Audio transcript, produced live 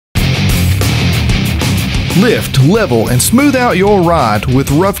Lift, level, and smooth out your ride with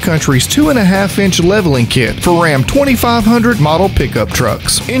Rough Country's 2.5-inch leveling kit for Ram 2500 model pickup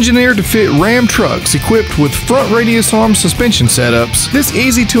trucks. Engineered to fit Ram trucks equipped with front radius arm suspension setups, this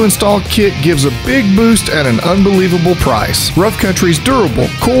easy-to-install kit gives a big boost at an unbelievable price. Rough Country's durable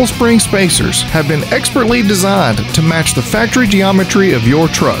coil spring spacers have been expertly designed to match the factory geometry of your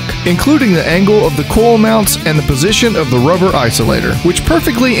truck, including the angle of the coil mounts and the position of the rubber isolator, which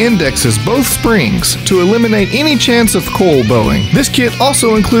perfectly indexes both springs to eliminate any chance of coil bowing. This kit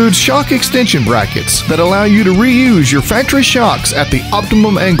also includes shock extension brackets that allow you to reuse your factory shocks at the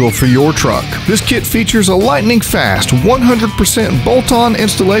optimum angle for your truck. This kit features a lightning-fast 100% bolt-on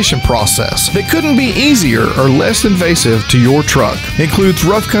installation process that couldn't be easier or less invasive to your truck. Includes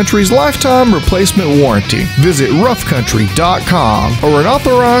Rough Country's lifetime replacement warranty. Visit roughcountry.com or an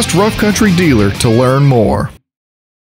authorized Rough Country dealer to learn more.